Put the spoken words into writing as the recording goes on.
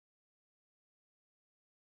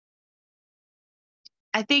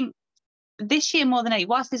I think this year more than any,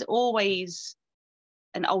 whilst there's always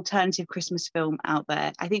an alternative Christmas film out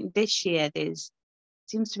there, I think this year there's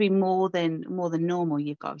seems to be more than normal.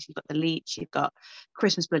 You've got the Leech, you've got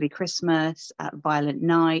Christmas Bloody Christmas, Violent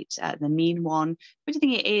Night, The Mean One. What do you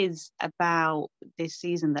think it is about this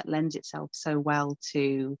season that lends itself so well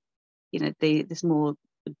to, this more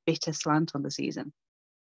bitter slant on the season?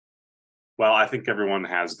 Well, I think everyone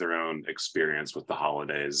has their own experience with the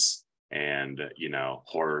holidays, and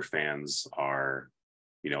horror fans are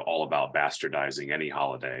all about bastardizing any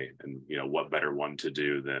holiday, and what better one to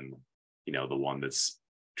do than the one that's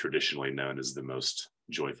traditionally known as the most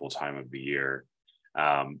joyful time of the year.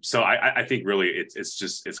 So I think really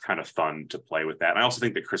it's kind of fun to play with that. And I also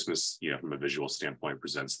think that Christmas, from a visual standpoint,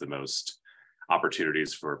 presents the most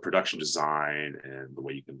opportunities for production design and the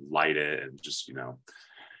way you can light it, and just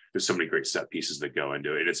there's so many great set pieces that go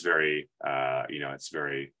into it. It's very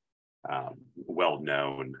well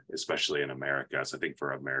known, especially in America. So I think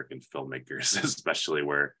for American filmmakers, especially,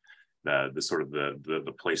 where the sort of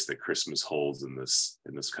the place that Christmas holds in this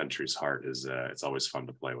country's heart is it's always fun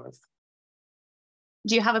to play with.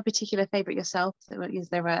 Do you have a particular favorite yourself? Is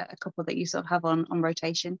there a couple that you sort of have on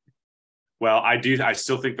rotation? Well, I do. I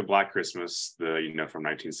still think the Black Christmas, from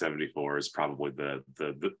 1974, is probably the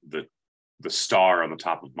star on the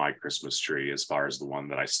top of my Christmas tree, as far as the one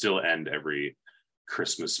that I still end every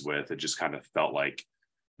Christmas with. It just kind of felt like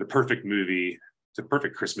the perfect movie. It's a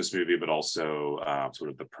perfect Christmas movie, but also sort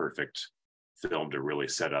of the perfect film to really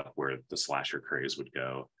set up where the slasher craze would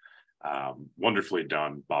go. Wonderfully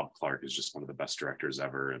done. Bob Clark is just one of the best directors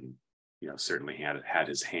ever, and certainly had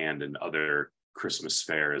his hand in other Christmas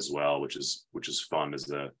fare as well, which is fun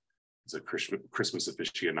as a Christmas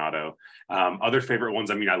aficionado. Other favorite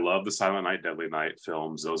ones, I love the Silent Night, Deadly Night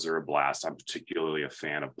films. Those are a blast. I'm particularly a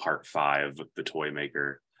fan of Part 5, The Toy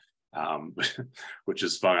Maker, which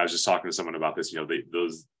is fun. I was just talking to someone about this.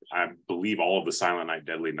 Those, I believe, all of the Silent Night,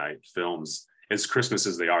 Deadly Night films, as Christmas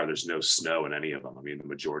as they are, there's no snow in any of them. The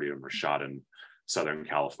majority of them are shot in Southern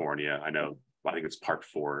California. I think it's Part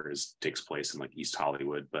 4 takes place in like East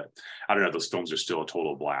Hollywood, but I don't know. Those films are still a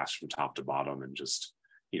total blast from top to bottom, and just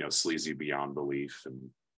sleazy beyond belief, and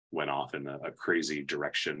went off in a crazy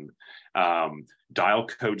direction. Dial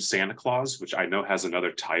Code Santa Claus, which I know has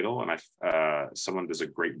another title, and someone does a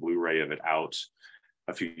great Blu-ray of it out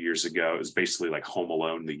a few years ago. It was basically like Home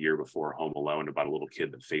Alone the year before Home Alone, about a little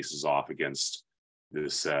kid that faces off against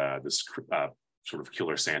this sort of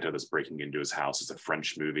killer Santa that's breaking into his house. It's a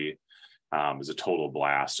French movie. It's a total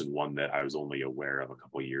blast, and one that I was only aware of a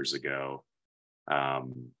couple of years ago.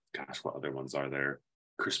 What other ones are there?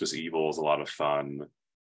 Christmas Evil is a lot of fun.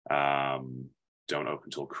 Don't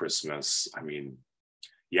Open Till Christmas. I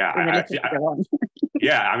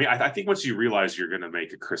think once you realize you're going to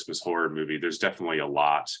make a Christmas horror movie, there's definitely a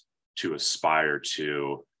lot to aspire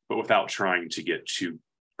to, but without trying to get too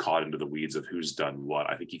caught into the weeds of who's done what.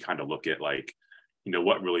 I think you kind of look at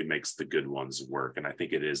what really makes the good ones work. And I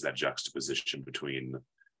think it is that juxtaposition between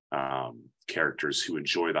characters who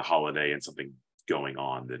enjoy the holiday and something going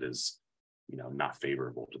on that is not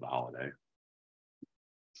favorable to the holiday.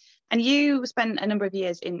 And you spent a number of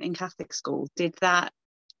years in Catholic school. Did that,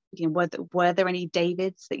 were there any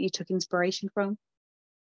Davids that you took inspiration from?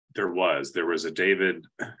 There was a David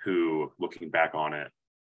who, looking back on it,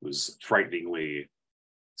 was frighteningly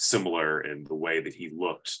similar in the way that he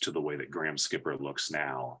looked to the way that Graham Skipper looks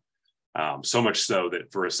now. So much so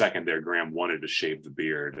that for a second there, Graham wanted to shave the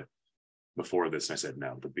beard before this, and I said,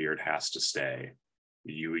 no, the beard has to stay.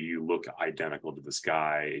 You look identical to this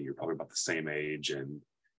guy, and you're probably about the same age, and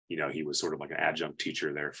he was sort of like an adjunct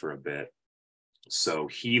teacher there for a bit, so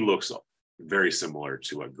he looks very similar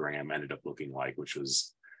to what Graham ended up looking like, which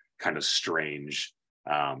was kind of strange,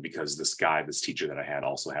 because this teacher that I had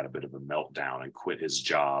also had a bit of a meltdown and quit his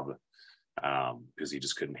job because he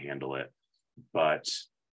just couldn't handle it. But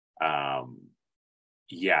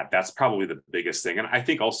that's probably the biggest thing. And I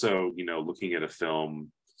think also, looking at a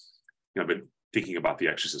film, I've been thinking about The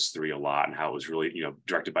Exorcist 3 a lot, and how it was really,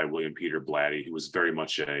 directed by William Peter Blatty, who was very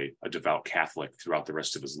much a devout Catholic throughout the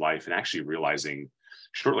rest of his life, and actually realizing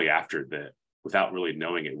shortly after that, without really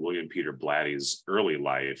knowing it, William Peter Blatty's early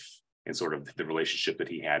life and sort of the relationship that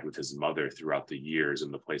he had with his mother throughout the years,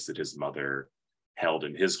 and the place that his mother held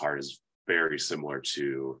in his heart, is very similar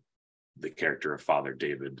to the character of Father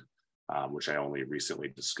David, which I only recently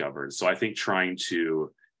discovered. So I think trying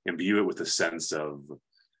to imbue it with a sense of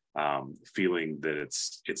feeling that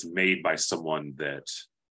it's made by someone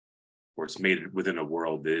or it's made within a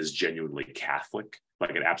world that is genuinely Catholic.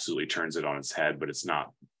 Like, it absolutely turns it on its head, but it's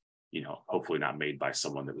not, hopefully not made by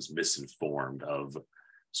someone that was misinformed of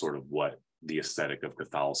sort of what the aesthetic of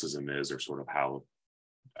Catholicism is, or sort of how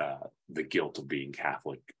the guilt of being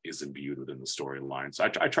Catholic is imbued within the storyline. So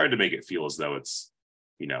I tried to make it feel as though it's,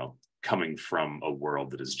 coming from a world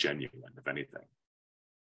that is genuine, if anything.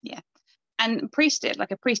 Yeah. And Priesthood, like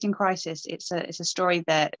A Priest in Crisis, it's a story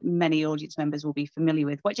that many audience members will be familiar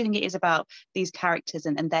with. What do you think it is about these characters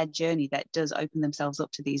and their journey that does open themselves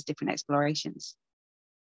up to these different explorations?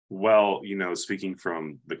 Well, speaking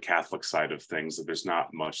from the Catholic side of things, that there's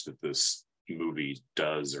not much that this movie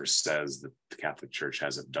does or says that the Catholic Church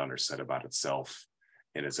hasn't done or said about itself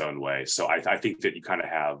in its own way. So I think that you kind of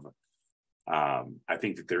have, I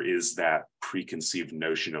think that there is that preconceived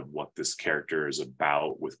notion of what this character is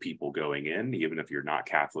about with people going in. Even if you're not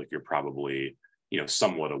Catholic, you're probably,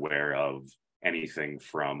 somewhat aware of anything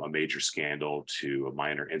from a major scandal to a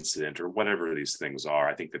minor incident or whatever these things are.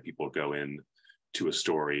 I think that people go in to a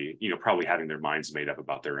story, probably having their minds made up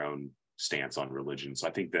about their own stance on religion. So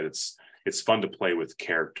I think that it's fun to play with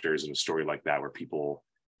characters in a story like that, where people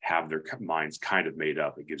have their minds kind of made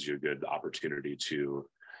up. It gives you a good opportunity to,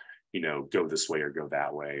 go this way or go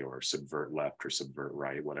that way, or subvert left or subvert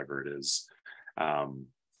right, whatever it is. And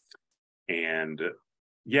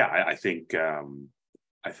yeah, I think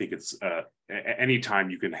it's anytime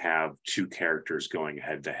you can have two characters going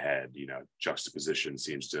head to head, juxtaposition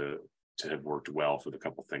seems to have worked well for the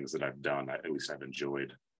couple things that I've done. At least I've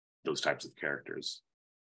enjoyed those types of characters.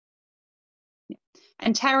 Yeah.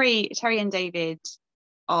 And Terry and David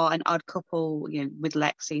are an odd couple, with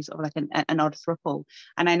Lexi, sort of like an odd throuple.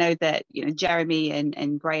 And I know that, Jeremy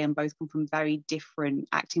and Graham both come from very different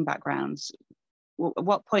acting backgrounds. At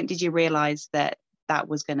what point did you realize that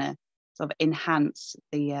was going to sort of enhance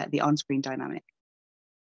the on-screen dynamic?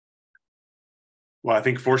 Well, I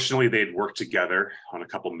think fortunately they'd worked together on a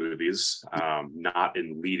couple movies, not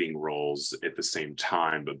in leading roles at the same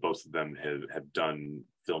time, but both of them have done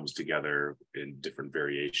films together in different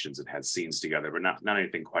variations and had scenes together, but not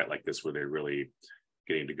anything quite like this, where they're really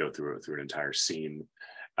getting to go through an entire scene.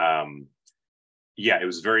 Yeah, it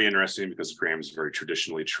was very interesting because Graham's very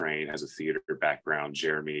traditionally trained, has a theater background.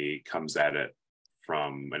 Jeremy comes at it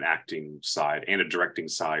from an acting side and a directing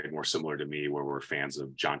side, more similar to me, where we're fans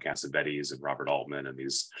of John Cassavetes and Robert Altman and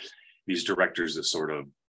these directors that sort of,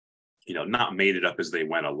 not made it up as they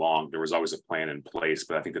went along. There was always a plan in place,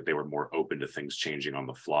 but I think that they were more open to things changing on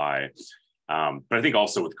the fly. But I think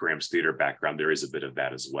also with Graham's theater background, there is a bit of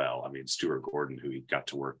that as well. I mean, Stuart Gordon, who he got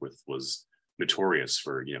to work with, was notorious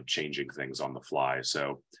for, changing things on the fly.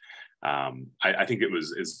 So I think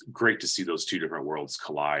it's great to see those two different worlds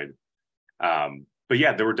collide. But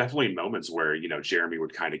yeah, there were definitely moments where, Jeremy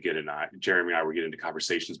and I would get into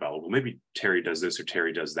conversations about, well, maybe Terry does this or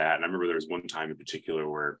Terry does that. And I remember there was one time in particular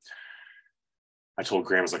where I told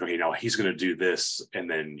Graham, I was like, okay, he's going to do this, and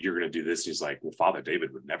then you're going to do this. And he's like, well, Father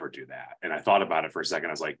David would never do that. And I thought about it for a second.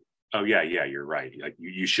 I was like, oh yeah, you're right. Like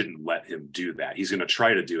you shouldn't let him do that. He's going to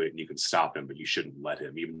try to do it and you can stop him, but you shouldn't let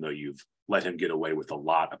him, even though you've let him get away with a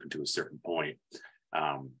lot up until a certain point.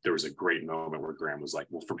 There was a great moment where Graham was like,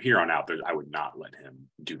 well, from here on out, I would not let him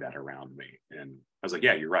do that around me. And I was like,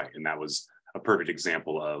 yeah, you're right. And that was a perfect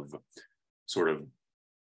example of sort of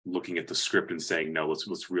looking at the script and saying, no,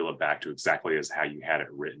 let's reel it back to exactly as how you had it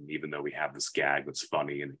written, even though we have this gag that's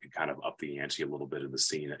funny and it can kind of up the ante a little bit in the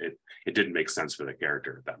scene. It didn't make sense for the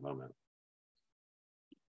character at that moment.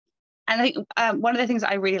 And I think one of the things that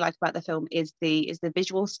I really like about the film is the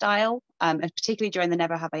visual style, and particularly during the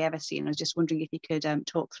Never Have I Ever scene. I was just wondering if you could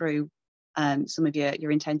talk through some of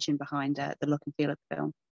your intention behind the look and feel of the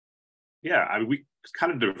film. Yeah, I mean, we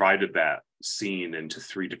kind of divided that scene into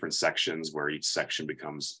 3 different sections, where each section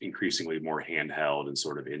becomes increasingly more handheld and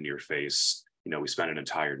sort of in your face. We spent an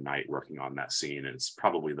entire night working on that scene, and it's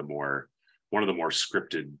probably one of the more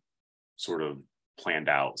scripted, sort of planned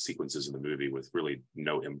out sequences in the movie, with really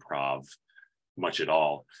no improv much at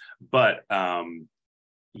all. But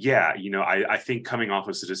yeah, I think coming off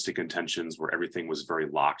of Sadistic Intentions, where everything was very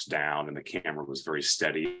locked down and the camera was very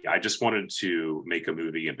steady, I just wanted to make a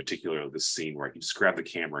movie, in particular this scene, where I could just grab the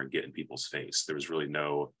camera and get in people's face. There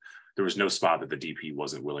was no spot that the DP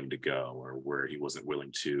wasn't willing to go, or where he wasn't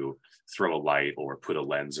willing to throw a light or put a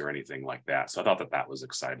lens or anything like that. So I thought that was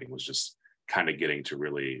exciting, was just kind of getting to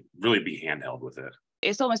really be handheld with it.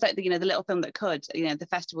 It's almost like the little film that could, the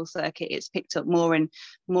festival circuit, it's picked up more and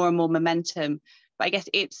more momentum. But I guess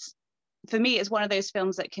for me, it's one of those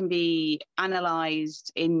films that can be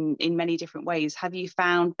analysed in many different ways. Have you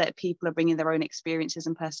found that people are bringing their own experiences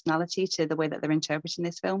and personality to the way that they're interpreting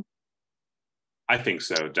this film? I think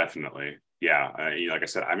so, definitely. Yeah, like I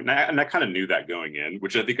said, I mean, I kind of knew that going in,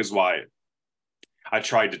 which I think is why I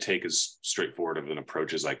tried to take as straightforward of an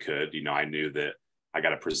approach as I could. I knew that I got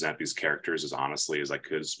to present these characters as honestly as I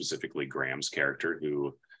could, specifically Graham's character,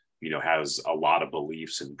 who, has a lot of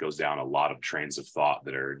beliefs and goes down a lot of trains of thought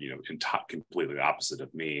that are, completely opposite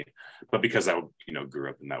of me. But because I, grew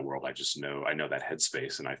up in that world, I know that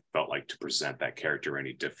headspace, and I felt like to present that character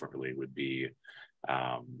any differently would be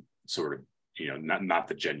sort of, not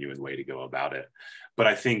the genuine way to go about it. But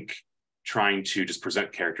I think trying to just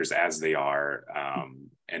present characters as they are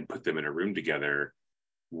and put them in a room together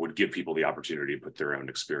would give people the opportunity to put their own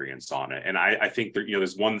experience on it. And I think that,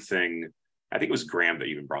 there's one thing, I think it was Graham that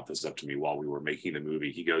even brought this up to me while we were making the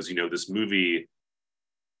movie. He goes, this movie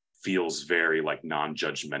feels very like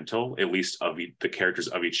non-judgmental, at least of the characters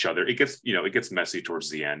of each other. It gets messy towards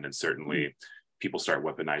the end, and certainly people start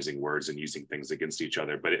weaponizing words and using things against each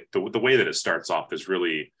other. But the way that it starts off, there's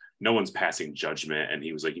really no one's passing judgment. And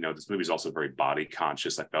he was like, this movie's also very body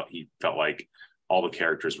conscious. He felt like all the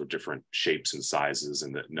characters were different shapes and sizes,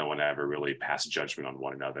 and that no one ever really passed judgment on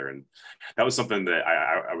one another. And that was something that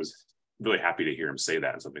I was really happy to hear him say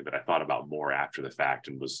that, and something that I thought about more after the fact,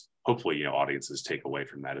 and was hopefully, audiences take away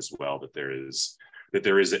from that as well, that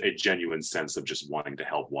there is a genuine sense of just wanting to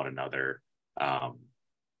help one another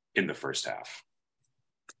in the first half.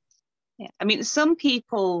 Yeah, I mean, some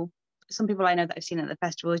people I know that I've seen at the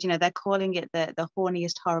festivals, they're calling it the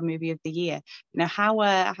horniest horror movie of the year. How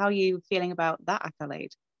are you feeling about that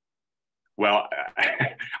accolade? Well,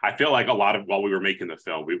 I feel like while we were making the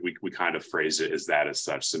film, we kind of phrased it as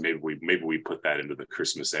such. So maybe we put that into the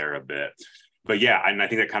Christmas era a bit. But yeah, and I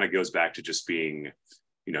think that kind of goes back to just being,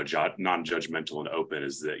 non-judgmental and open,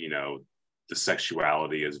 is that, the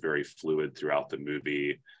sexuality is very fluid throughout the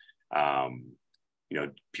movie.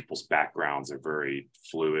 People's backgrounds are very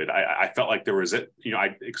fluid. I felt like there was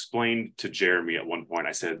I explained to Jeremy at one point,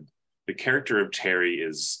 I said, the character of Terry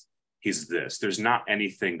he's this. There's not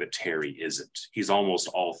anything that Terry isn't. He's almost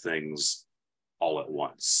all things all at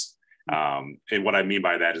once. And what I mean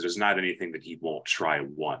by that is there's not anything that he won't try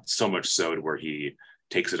once, so much so to where he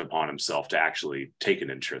takes it upon himself to actually take an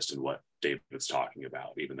interest in what David's talking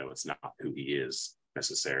about, even though it's not who he is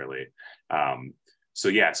necessarily. So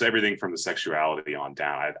everything from the sexuality on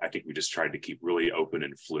down, I think we just tried to keep really open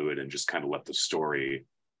and fluid, and just kind of let the story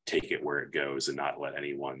take it where it goes, and not let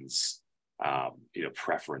anyone's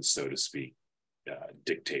preference, so to speak,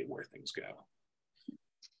 dictate where things go.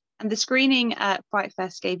 And the screening at Fright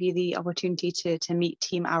Fest gave you the opportunity to meet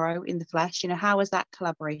Team Arrow in the flesh. How has that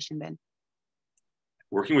collaboration been?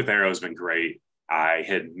 Working with Arrow has been great. I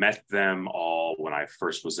had met them all when I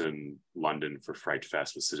first was in London for Fright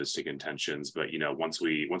Fest with Sadistic Intentions. But, once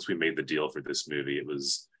we made the deal for this movie, it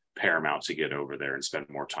was paramount to get over there and spend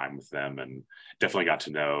more time with them, and definitely got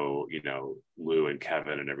to know, Lou and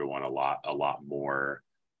Kevin and everyone a lot more.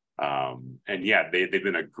 And yeah, they've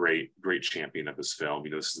been a great champion of this film.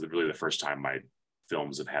 This is really the first time my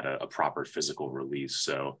films have had a proper physical release.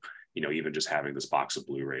 So, even just having this box of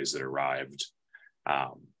Blu-rays that arrived,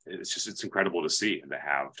 it's incredible to see, and to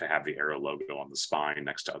have the Arrow logo on the spine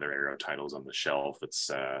next to other Arrow titles on the shelf.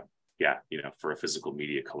 It's for a physical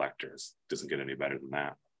media collector, it doesn't get any better than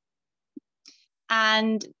that.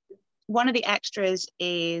 And one of the extras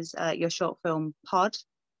is your short film Pod,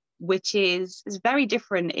 which is very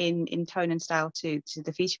different in tone and style to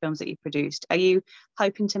the feature films that you've produced. Are you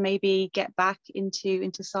hoping to maybe get back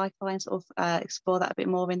into sci-fi and sort of explore that a bit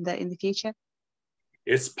more in the future?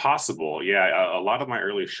 It's possible. Yeah, a lot of my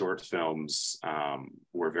early short films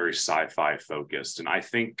were very sci-fi focused, and I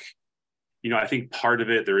think part of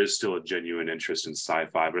it, there is still a genuine interest in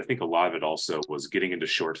sci-fi, but I think a lot of it also was getting into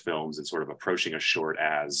short films and sort of approaching a short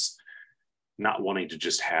as not wanting to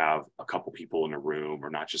just have a couple people in a room, or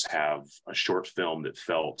not just have a short film that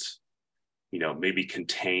felt, maybe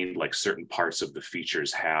contained like certain parts of the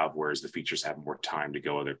features have, whereas the features have more time to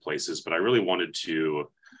go other places. But I really wanted to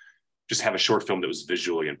just have a short film that was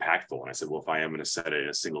visually impactful. And I said, well, if I am going to set it in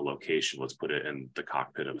a single location, let's put it in the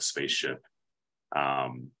cockpit of a spaceship.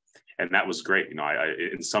 And that was great.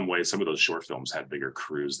 In some ways, some of those short films had bigger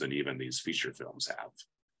crews than even these feature films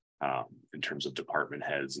have, in terms of department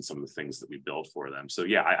heads and some of the things that we built for them. So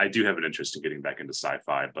yeah, I do have an interest in getting back into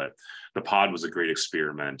sci-fi, but the Pod was a great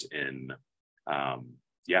experiment in, a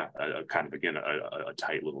kind of, again, a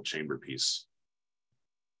tight little chamber piece.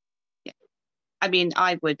 Yeah, I mean,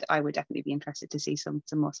 I would definitely be interested to see some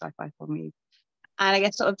more sci-fi from you. And I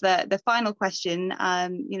guess sort of the final question,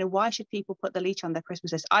 why should people put the Leech on their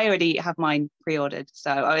Christmas list? I already have mine pre-ordered,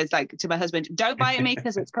 so I was like to my husband, don't buy it me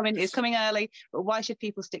because it's coming early. But why should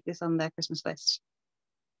people stick this on their Christmas list?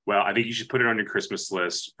 Well, I think you should put it on your Christmas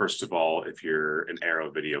list, first of all, if you're an Arrow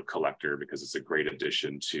video collector, because it's a great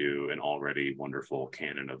addition to an already wonderful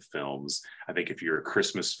canon of films. I think if you're a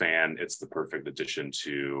Christmas fan, it's the perfect addition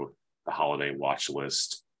to the holiday watch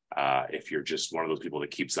list. If you're just one of those people that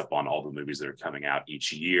keeps up on all the movies that are coming out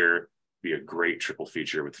each year, be a great triple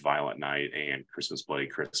feature with Violent Night and Christmas Bloody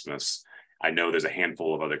Christmas. I know there's a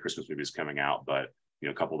handful of other Christmas movies coming out, but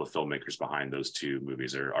a couple of the filmmakers behind those two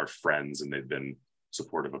movies are friends, and they've been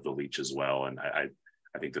supportive of the Leech as well. And I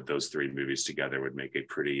think that those three movies together would make a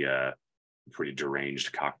pretty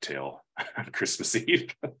deranged cocktail on Christmas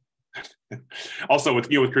Eve. Also, with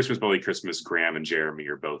Christmas Bloody Christmas, Graham and Jeremy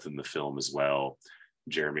are both in the film as well.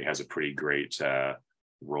 Jeremy has a pretty great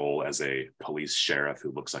role as a police sheriff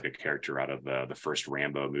who looks like a character out of the first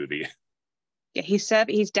Rambo movie. Yeah, he's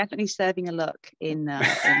definitely serving a look in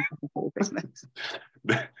Christmas.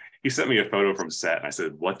 He sent me a photo from set, and I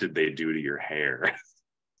said, "What did they do to your hair?"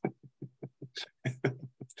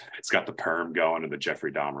 It's got the perm going and the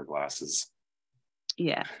Jeffrey Dahmer glasses.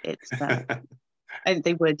 Yeah, it's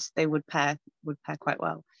they would pair quite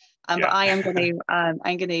well. But I'm going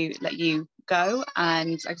to let you go,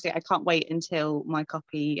 and like I say, I can't wait until my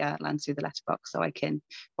copy lands through the letterbox so I can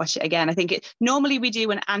watch it again. I think normally we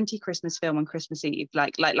do an anti-Christmas film on Christmas Eve,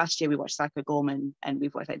 like last year we watched Psycho Gorman and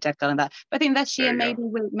we've watched like Dead Girl and that. But I think this year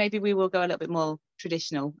maybe we will go a little bit more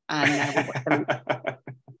traditional and we'll watch them.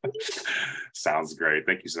 Sounds great.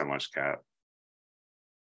 Thank you so much, Kat.